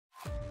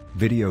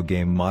Video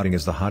game modding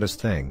is the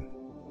hottest thing.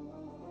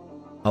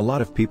 A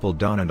lot of people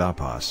don't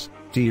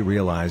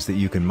realize that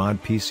you can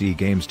mod PC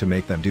games to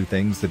make them do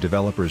things the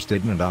developers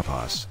didn't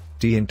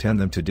intend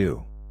them to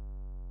do.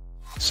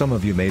 Some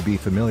of you may be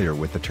familiar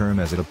with the term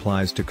as it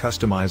applies to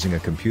customizing a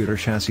computer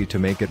chassis to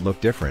make it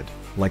look different,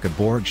 like a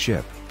Borg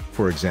ship,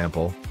 for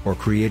example, or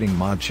creating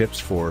mod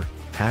chips for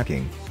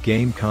hacking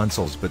game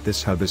consoles, but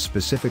this hub is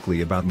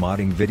specifically about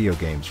modding video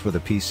games for the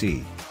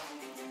PC.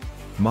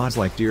 Mods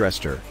like Dear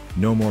Esther,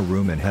 No More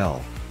Room in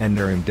Hell, and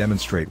Nerium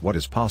demonstrate what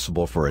is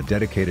possible for a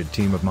dedicated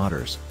team of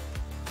modders.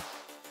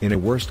 In a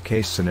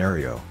worst-case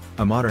scenario,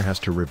 a modder has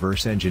to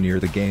reverse engineer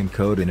the game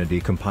code in a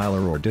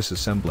decompiler or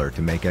disassembler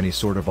to make any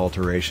sort of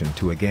alteration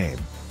to a game.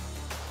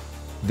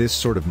 This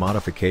sort of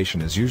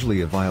modification is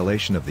usually a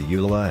violation of the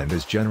EULA and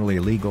is generally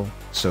illegal,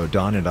 so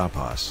don't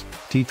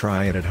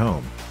try it at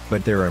home,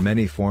 but there are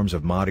many forms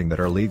of modding that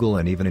are legal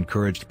and even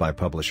encouraged by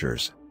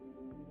publishers.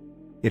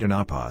 It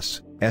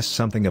is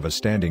something of a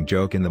standing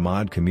joke in the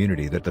mod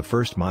community that the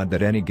first mod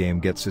that any game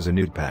gets is a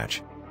nude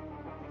patch.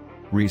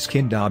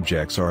 Reskinned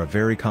objects are a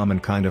very common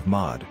kind of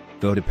mod,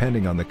 though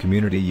depending on the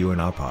community you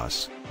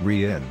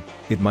re-in,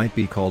 it might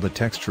be called a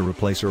texture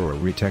replacer or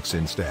retex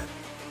instead.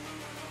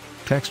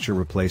 Texture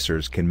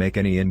replacers can make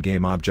any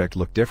in-game object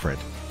look different,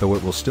 though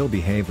it will still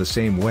behave the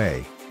same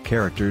way.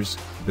 Characters,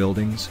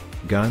 buildings,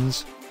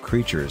 guns,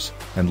 creatures,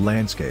 and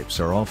landscapes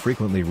are all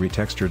frequently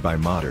retextured by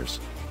modders.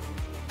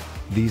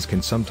 These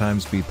can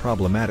sometimes be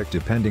problematic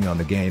depending on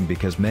the game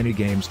because many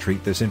games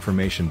treat this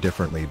information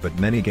differently, but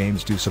many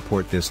games do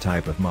support this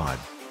type of mod.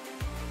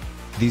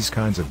 These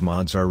kinds of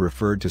mods are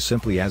referred to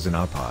simply as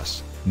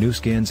new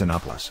skins and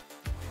upplas.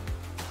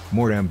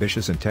 More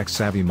ambitious and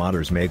tech-savvy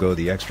modders may go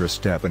the extra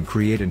step and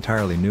create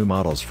entirely new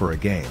models for a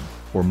game,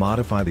 or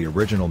modify the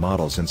original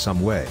models in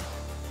some way.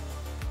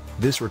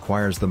 This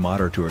requires the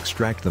modder to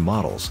extract the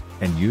models,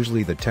 and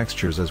usually the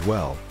textures as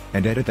well,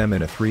 and edit them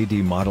in a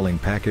 3D modeling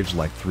package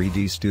like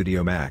 3D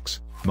Studio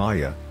Max,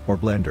 Maya, or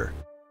Blender.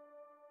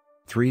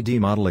 3D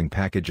modeling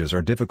packages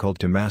are difficult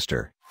to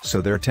master,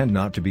 so there tend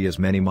not to be as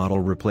many model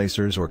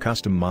replacers or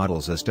custom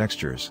models as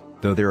textures,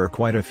 though there are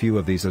quite a few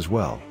of these as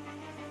well.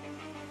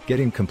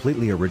 Getting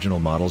completely original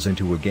models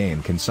into a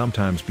game can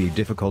sometimes be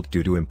difficult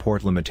due to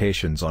import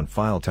limitations on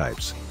file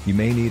types. You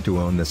may need to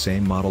own the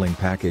same modeling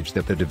package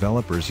that the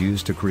developers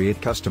use to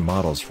create custom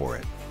models for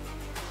it.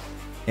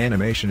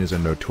 Animation is a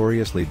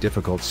notoriously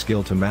difficult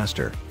skill to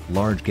master.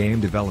 Large game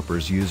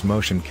developers use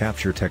motion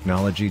capture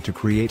technology to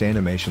create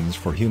animations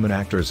for human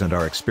actors and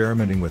are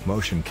experimenting with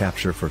motion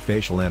capture for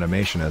facial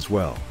animation as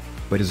well,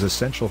 but is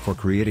essential for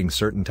creating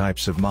certain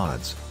types of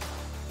mods.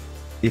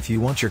 If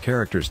you want your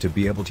characters to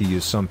be able to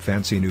use some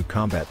fancy new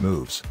combat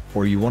moves,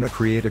 or you want to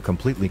create a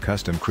completely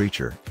custom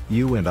creature,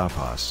 you and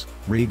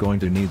going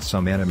to need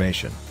some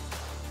animation.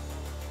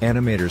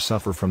 Animators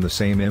suffer from the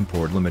same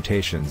import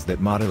limitations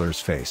that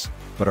modelers face,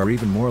 but are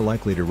even more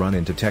likely to run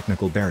into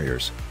technical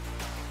barriers.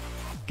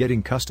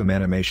 Getting custom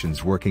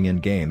animations working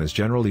in-game is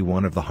generally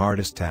one of the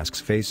hardest tasks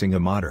facing a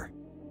modder.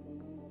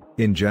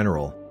 In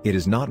general, it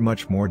is not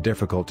much more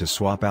difficult to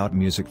swap out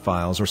music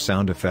files or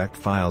sound effect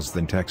files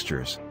than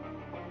textures.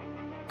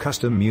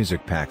 Custom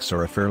music packs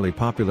are a fairly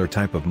popular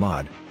type of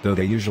mod, though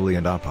they usually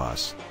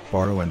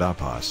borrow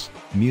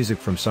music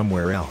from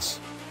somewhere else.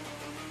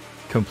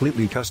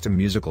 Completely custom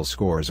musical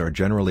scores are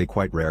generally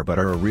quite rare but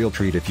are a real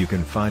treat if you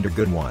can find a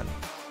good one.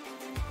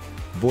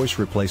 Voice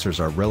replacers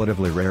are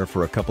relatively rare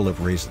for a couple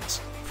of reasons.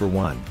 For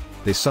one,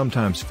 they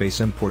sometimes face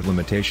import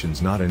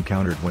limitations not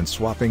encountered when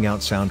swapping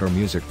out sound or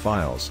music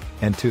files,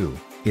 and two,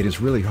 it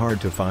is really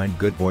hard to find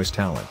good voice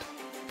talent.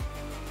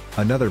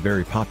 Another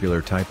very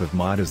popular type of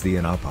mod is the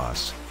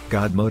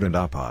God mode and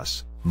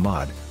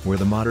mod, where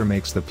the modder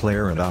makes the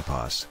player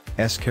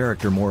and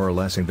character more or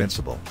less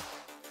invincible.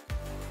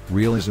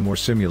 Realism or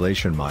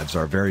simulation mods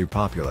are very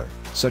popular,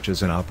 such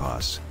as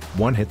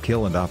one-hit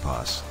kill and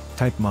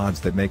type mods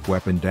that make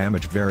weapon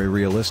damage very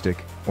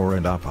realistic, or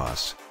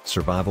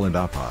survival and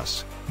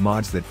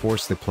mods that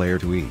force the player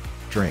to eat,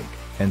 drink,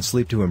 and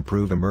sleep to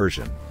improve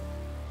immersion.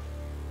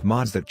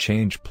 Mods that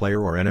change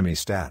player or enemy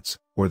stats,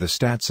 or the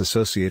stats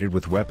associated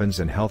with weapons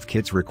and health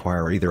kits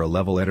require either a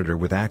level editor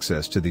with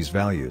access to these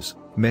values,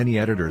 many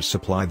editors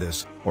supply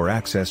this, or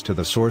access to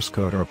the source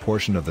code or a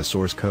portion of the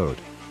source code.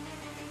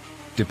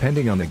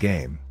 Depending on the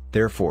game,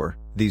 therefore,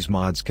 these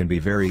mods can be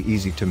very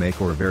easy to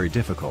make or very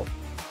difficult.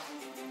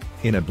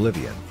 In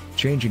Oblivion,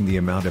 changing the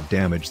amount of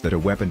damage that a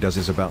weapon does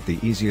is about the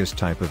easiest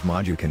type of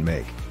mod you can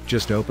make.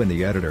 Just open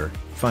the editor,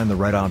 find the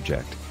right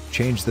object,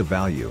 change the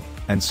value,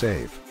 and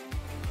save.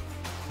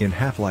 In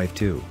Half-Life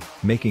 2,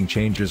 making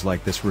changes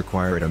like this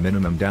require at a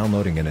minimum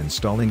downloading and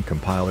installing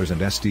compilers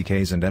and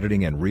SDKs and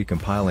editing and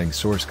recompiling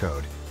source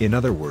code, in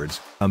other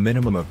words, a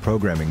minimum of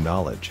programming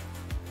knowledge.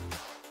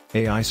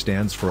 AI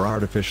stands for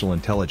artificial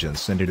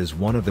intelligence, and it is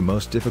one of the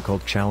most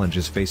difficult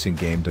challenges facing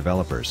game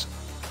developers.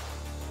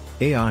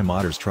 AI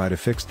modders try to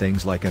fix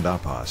things like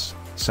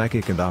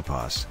psychic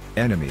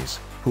enemies,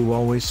 who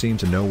always seem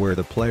to know where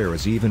the player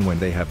is even when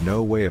they have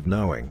no way of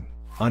knowing,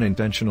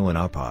 unintentional and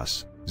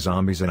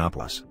zombies and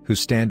Opos, who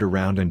stand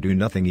around and do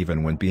nothing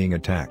even when being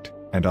attacked,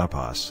 and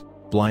Opos,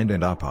 blind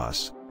and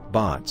Opos,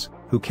 bots,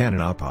 who can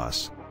and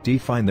Opos,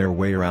 find their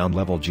way around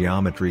level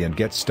geometry and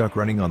get stuck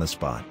running on the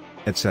spot,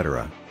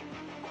 etc.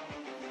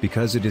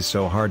 Because it is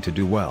so hard to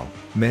do well,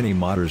 many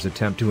modders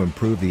attempt to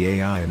improve the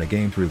AI in a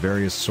game through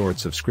various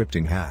sorts of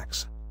scripting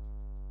hacks.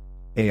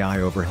 AI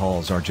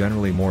overhauls are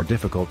generally more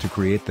difficult to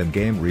create than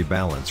game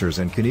rebalancers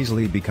and can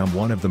easily become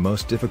one of the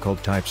most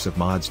difficult types of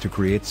mods to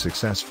create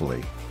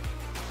successfully.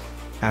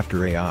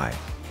 After AI,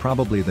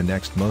 probably the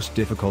next most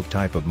difficult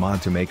type of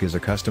mod to make is a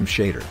custom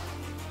shader.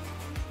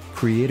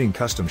 Creating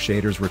custom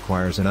shaders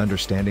requires an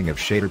understanding of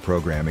shader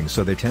programming,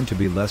 so they tend to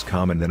be less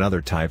common than other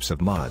types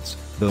of mods,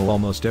 though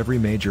almost every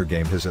major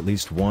game has at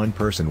least one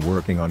person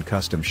working on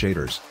custom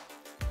shaders.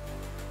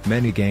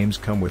 Many games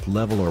come with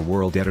level or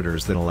world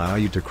editors that allow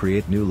you to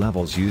create new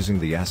levels using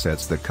the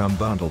assets that come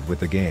bundled with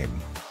the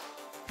game.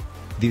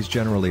 These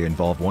generally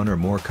involve one or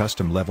more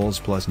custom levels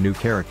plus new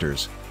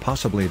characters,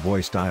 possibly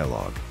voice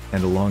dialogue,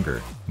 and a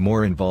longer,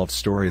 more involved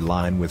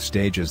storyline with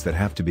stages that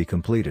have to be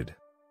completed.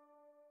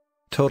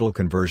 Total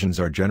conversions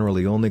are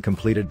generally only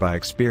completed by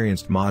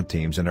experienced mod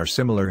teams and are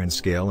similar in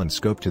scale and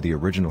scope to the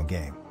original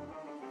game.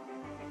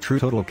 True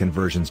total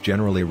conversions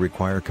generally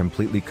require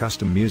completely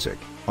custom music,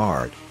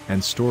 art, and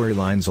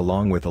storylines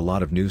along with a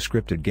lot of new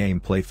scripted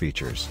gameplay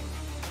features.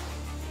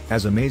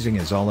 As amazing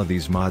as all of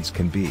these mods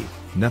can be,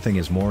 nothing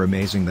is more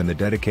amazing than the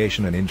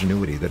dedication and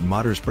ingenuity that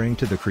modders bring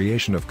to the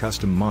creation of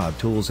custom mod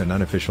tools and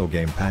unofficial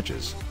game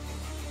patches.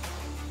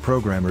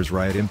 Programmers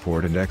write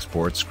import and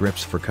export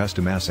scripts for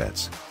custom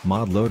assets,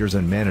 mod loaders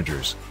and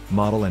managers,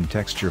 model and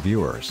texture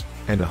viewers,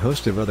 and a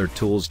host of other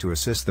tools to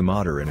assist the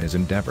modder in his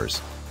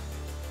endeavors.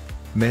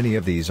 Many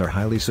of these are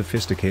highly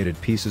sophisticated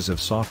pieces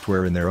of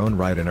software in their own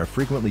right and are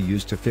frequently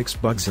used to fix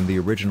bugs in the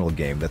original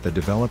game that the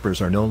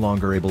developers are no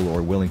longer able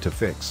or willing to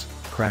fix.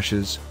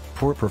 Crashes,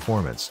 poor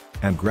performance,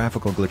 and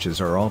graphical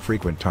glitches are all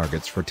frequent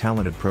targets for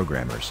talented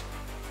programmers.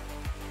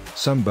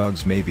 Some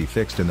bugs may be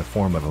fixed in the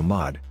form of a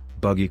mod,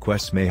 buggy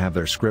quests may have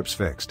their scripts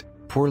fixed,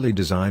 poorly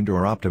designed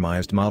or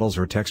optimized models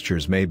or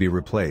textures may be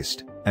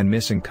replaced, and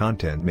missing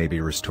content may be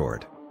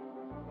restored.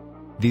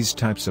 These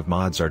types of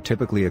mods are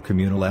typically a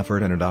communal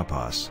effort and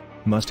Opos,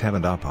 must-have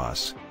and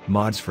Opos,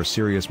 mods for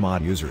serious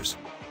mod users.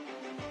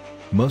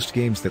 Most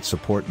games that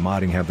support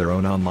modding have their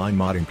own online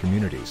modding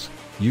communities,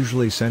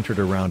 usually centered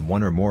around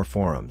one or more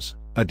forums,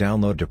 a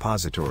download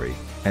repository,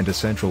 and a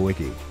central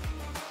wiki.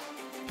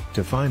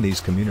 To find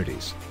these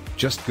communities,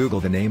 just Google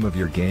the name of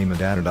your game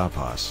and add and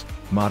Opos,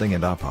 modding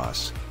and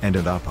Opos, and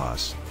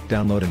Opos,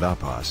 download and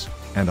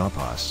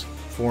Opos,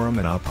 forum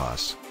and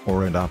Opos,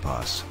 or and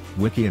Opos,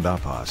 wiki and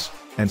Opos,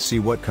 and see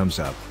what comes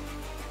up.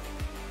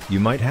 You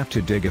might have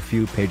to dig a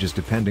few pages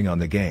depending on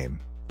the game,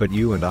 but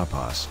you and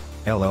Opos,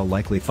 LL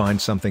likely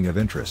find something of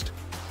interest.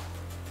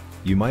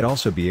 You might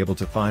also be able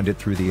to find it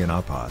through the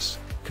Opos,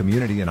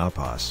 community and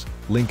Opos,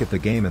 link at the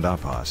game and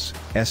Opos'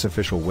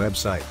 official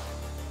website.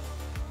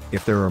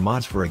 If there are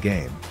mods for a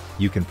game,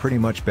 you can pretty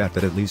much bet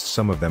that at least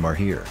some of them are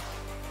here.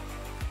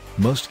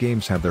 Most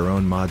games have their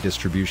own mod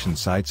distribution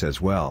sites as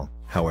well,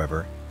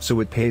 however, so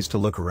it pays to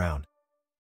look around.